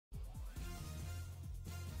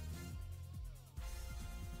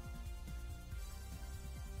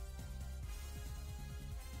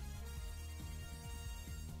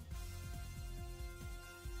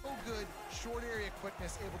good short area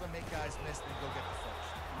quickness, able to make guys miss and go get the first.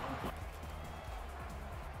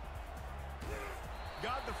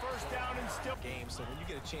 Got the first down and still game. So when you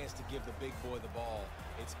get a chance to give the big boy the ball,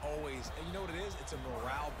 it's always, and you know what it is? It's a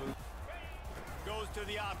morale boost. goes to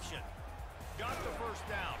the option. Got the first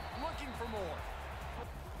down. Looking for more.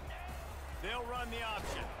 They'll run the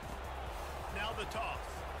option. Now the toss.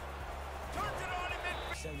 Turns it on in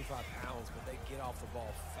mid. 75 pounds, but they get off the ball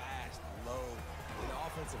fast, low. And the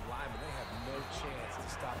offensive linemen, they have no chance to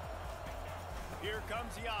stop. Here comes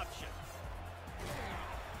the option.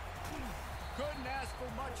 Couldn't ask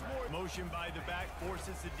for much more. Motion by the back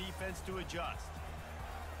forces the defense to adjust.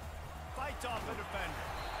 Fights off a defender.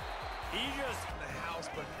 He just In the house,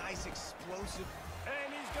 but nice explosive. and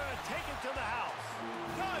he's going to take it to the house.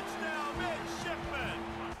 Touchdown, midshipman.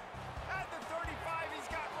 At the 35, he's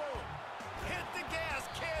got room. Hit the gas,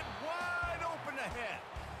 kid. Wide open ahead.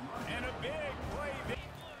 And a big play.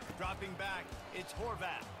 Dropping back, it's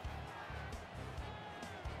Horvath.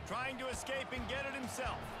 Trying to escape and get it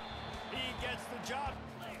himself. He gets the job.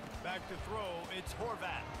 Back to throw, it's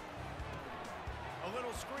Horvath. A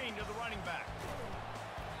little screen to the running back.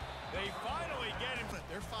 They finally get him.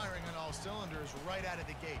 They're firing on all cylinders right out of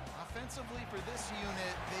the gate. Offensively, for this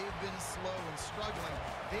unit, they've been slow and struggling.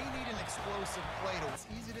 They need an explosive play. It's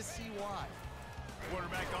easy to see why.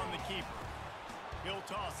 Quarterback on the keeper. He'll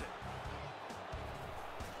toss it.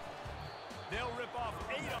 They'll rip off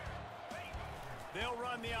 8 of. They'll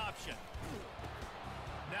run the option.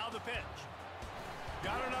 Now the pitch.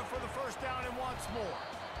 Got enough for the first down and wants more.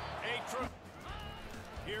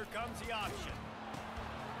 Here comes the option.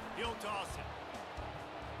 He'll toss it.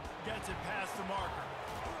 Gets it past the marker.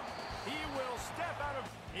 He will step out of.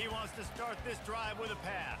 He wants to start this drive with a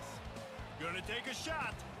pass. Gonna take a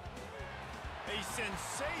shot. A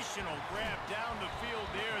sensational grab down the field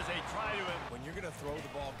there as they try to. When you're going to throw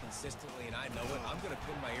the ball consistently, and I know it, I'm going to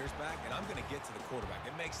pin my ears back, and I'm going to get to the quarterback.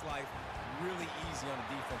 It makes life really easy on the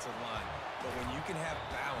defensive line. But when you can have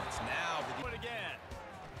balance, now the But again,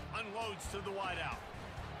 unloads to the wideout.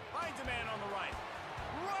 Finds a man on the right.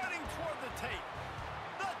 Running toward the tape.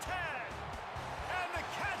 The tag. And the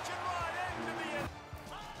catch and run into the end.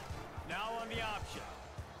 Now on the option.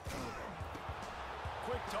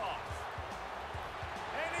 Quick toss.